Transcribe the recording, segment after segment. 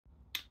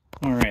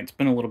Alright, it's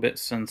been a little bit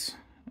since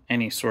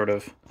any sort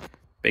of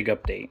big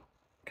update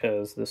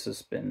because this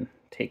has been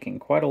taking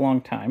quite a long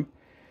time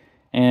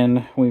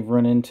and we've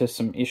run into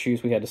some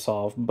issues we had to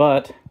solve,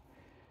 but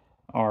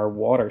our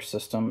water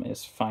system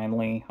is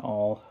finally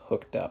all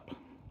hooked up,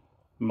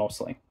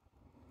 mostly.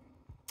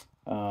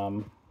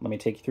 Let me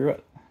take you through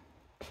it.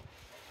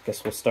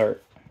 Guess we'll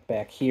start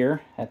back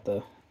here at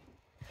the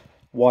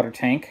water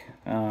tank.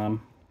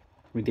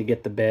 We did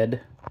get the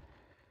bed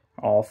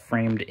all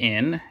framed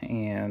in,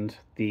 and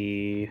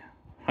the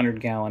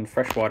 100-gallon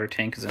freshwater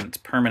tank is in its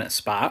permanent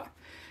spot.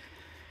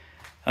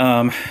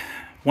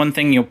 One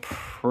thing you'll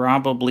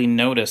probably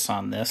notice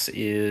on this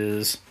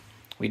is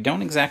we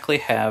don't exactly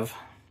have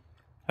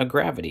a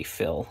gravity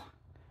fill.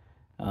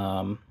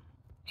 And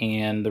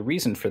the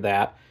reason for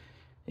that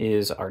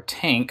is our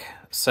tank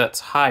sets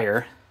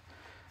higher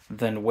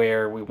than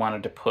where we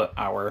wanted to put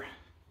our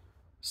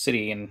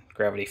city and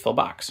gravity fill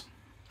box.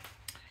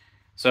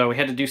 So we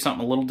had to do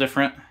something a little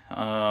different.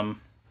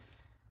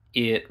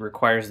 It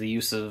requires the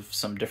use of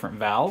some different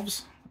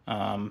valves,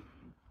 4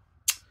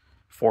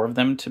 of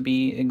them to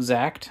be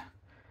exact,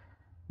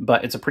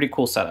 but it's a pretty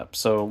cool setup.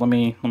 So let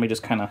me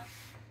just kind of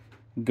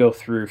go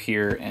through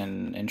here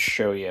and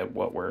show you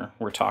what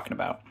we're talking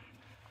about.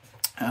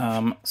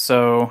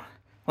 So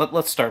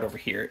let's start over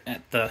here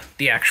at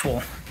the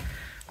actual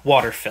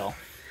water fill.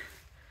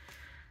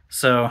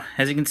 So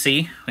as you can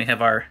see, we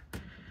have our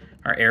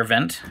air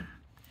vent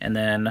and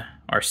then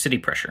our city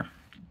pressure,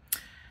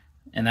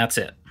 and that's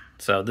it.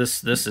 So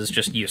this is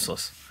just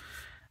useless.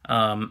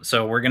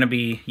 So we're going to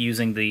be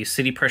using the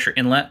city pressure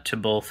inlet to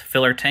both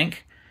fill our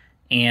tank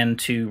and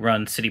to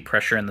run city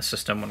pressure in the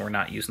system when we're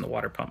not using the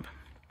water pump.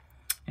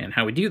 And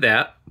how we do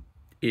that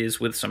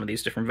is with some of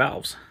these different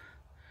valves.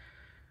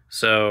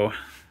 So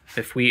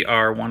if we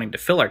are wanting to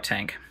fill our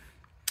tank,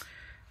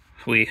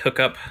 we hook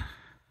up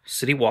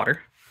city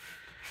water,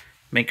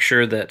 make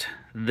sure that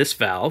this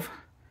valve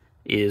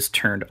is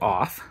turned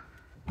off,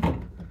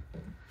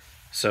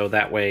 so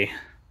that way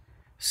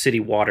city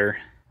water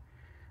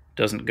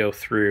doesn't go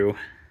through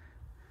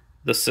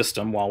the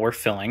system while we're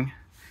filling.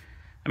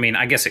 I mean,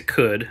 I guess it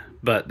could,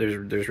 but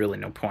there's really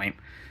no point.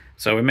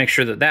 So we make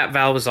sure that that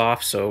valve is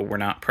off so we're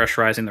not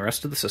pressurizing the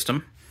rest of the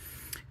system,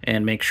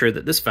 and make sure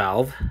that this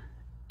valve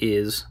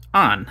is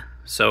on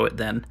so it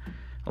then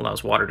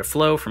allows water to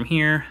flow from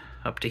here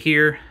up to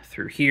here,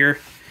 through here,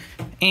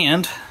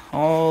 and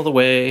all the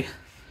way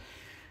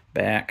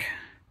back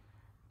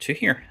to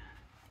here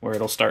where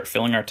it'll start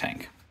filling our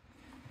tank.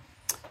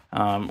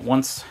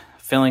 Once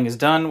filling is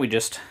done, we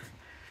just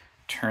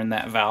turn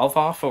that valve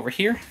off over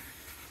here.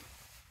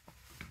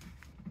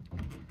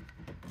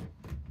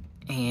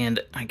 And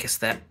I guess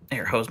that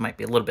air hose might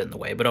be a little bit in the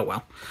way, but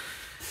oh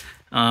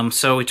well.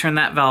 So we turn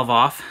that valve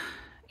off,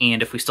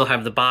 and if we still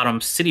have the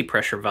bottom city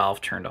pressure valve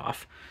turned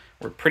off,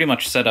 we're pretty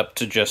much set up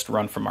to just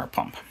run from our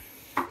pump.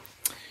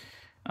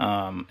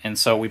 And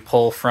so we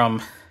pull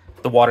from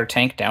the water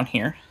tank down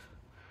here.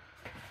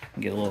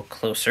 Get a little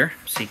closer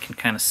so you can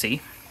kind of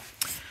see.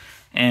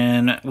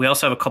 And we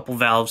also have a couple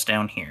valves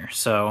down here,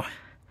 so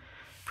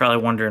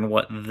probably wondering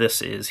what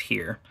this is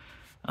here.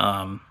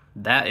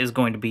 That is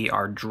going to be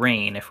our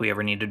drain if we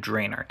ever need to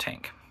drain our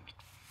tank.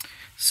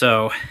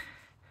 So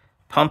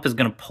pump is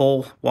going to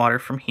pull water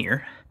from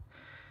here.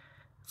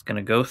 It's going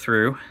to go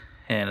through,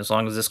 and as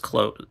long as this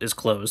is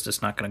closed,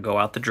 it's not going to go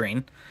out the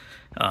drain.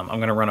 I'm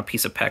going to run a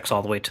piece of PEX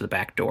all the way to the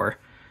back door,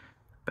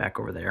 back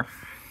over there.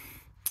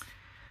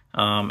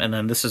 And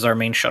then this is our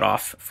main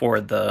shutoff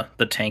for the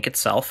tank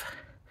itself.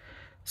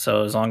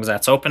 So as long as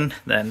that's open,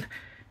 then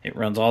it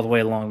runs all the way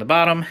along the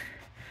bottom,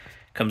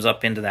 comes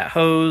up into that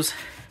hose,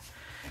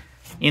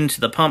 into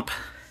the pump,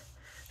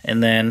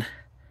 and then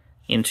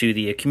into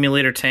the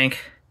accumulator tank,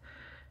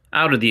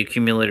 out of the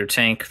accumulator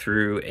tank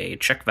through a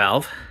check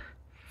valve,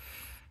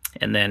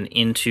 and then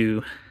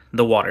into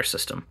the water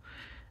system.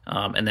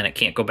 And then it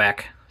can't go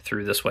back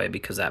through this way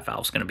because that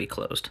valve's going to be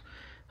closed.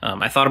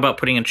 I thought about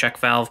putting in check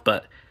valve,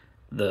 but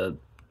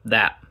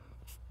that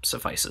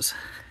suffices.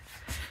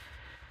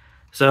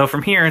 So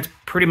from here, it's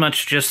pretty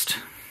much just,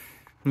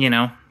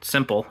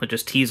 simple. It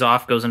just tees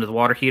off, goes into the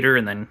water heater,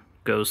 and then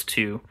goes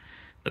to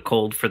the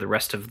cold for the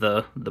rest of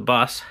the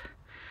bus.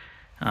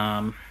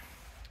 I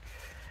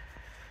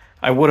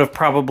would have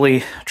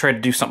probably tried to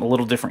do something a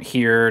little different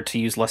here to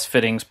use less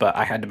fittings, but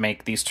I had to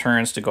make these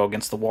turns to go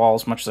against the wall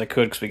as much as I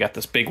could because we got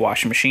this big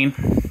washing machine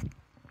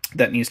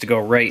that needs to go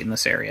right in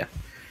this area.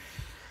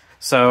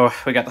 So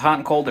we got the hot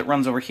and cold that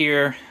runs over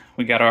here.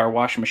 We got our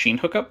washing machine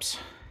hookups.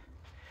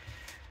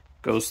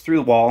 Goes through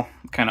the wall,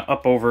 kind of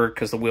up over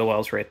because the wheel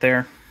well's right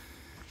there.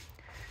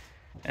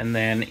 And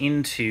then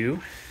into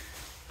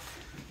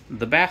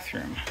the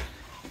bathroom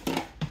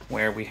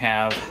where we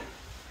have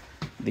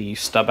the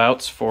stub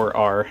outs for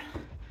our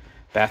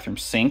bathroom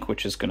sink,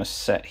 which is going to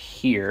set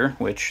here,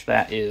 which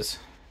that is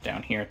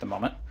down here at the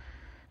moment.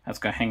 That's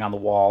going to hang on the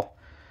wall.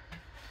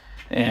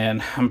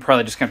 And I'm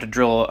probably just going to have to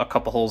drill a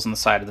couple holes in the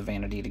side of the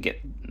vanity to get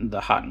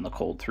the hot and the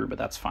cold through, but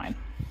that's fine.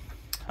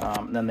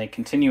 Then they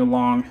continue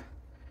along.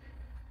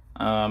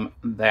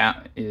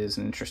 That is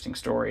an interesting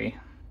story.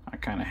 I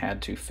kind of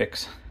had to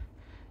fix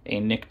a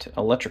nicked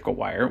electrical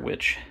wire,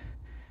 which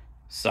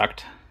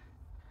sucked,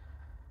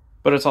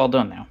 but it's all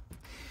done now.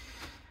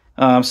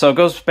 So it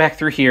goes back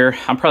through here.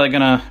 I'm probably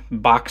gonna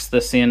box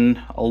this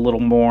in a little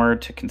more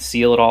to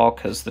conceal it all,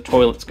 because the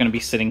toilet's gonna be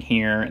sitting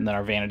here and then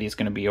our vanity is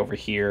gonna be over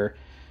here.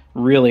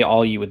 Really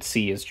all you would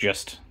see is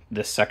just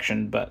this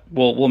section, but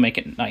we'll make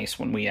it nice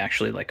when we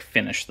actually like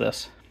finish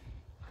this.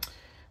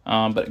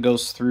 But it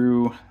goes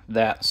through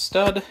that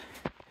stud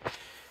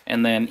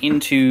and then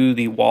into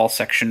the wall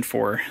section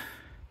for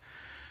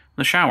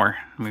the shower.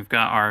 We've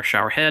got our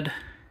shower head,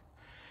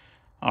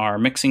 our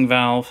mixing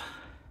valve,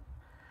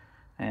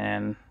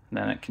 and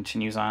then it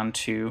continues on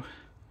to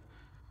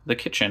the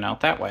kitchen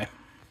out that way.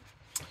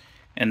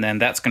 And then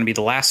that's going to be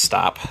the last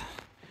stop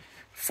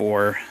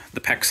for the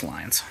PEX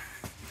lines.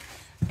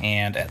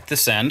 And at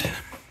this end,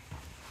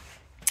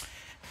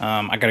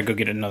 I got to go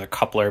get another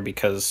coupler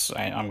because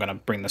I'm going to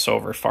bring this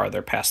over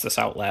farther past this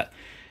outlet.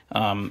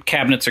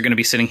 Cabinets are going to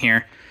be sitting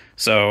here,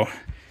 so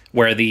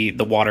where the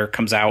water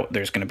comes out,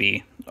 there's going to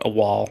be a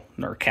wall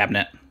or a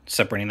cabinet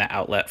separating that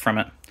outlet from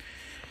it.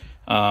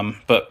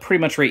 But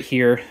pretty much right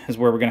here is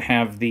where we're going to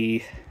have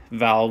the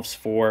valves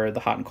for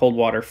the hot and cold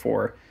water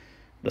for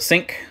the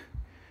sink,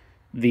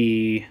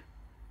 the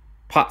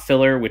pot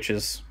filler, which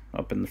is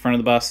up in the front of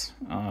the bus,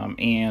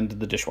 and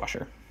the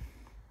dishwasher.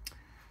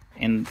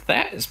 And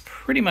that is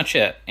pretty much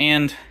it.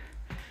 And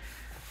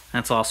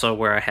that's also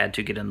where I had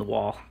to get in the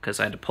wall, because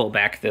I had to pull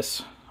back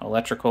this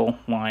electrical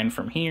line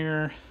from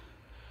here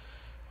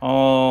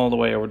all the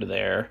way over to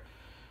there,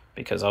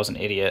 because I was an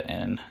idiot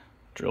and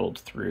drilled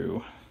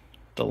through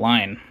the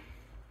line.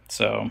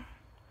 So,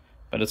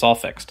 but it's all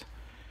fixed.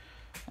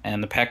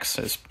 And the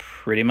PEX is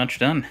pretty much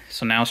done.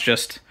 So now it's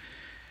just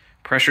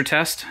pressure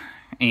test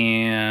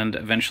and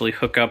eventually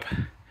hook up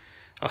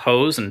a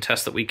hose and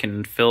test that we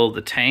can fill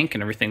the tank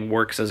and everything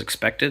works as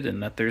expected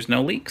and that there's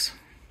no leaks.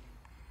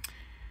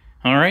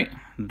 All right,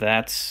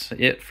 that's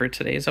it for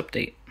today's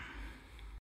update.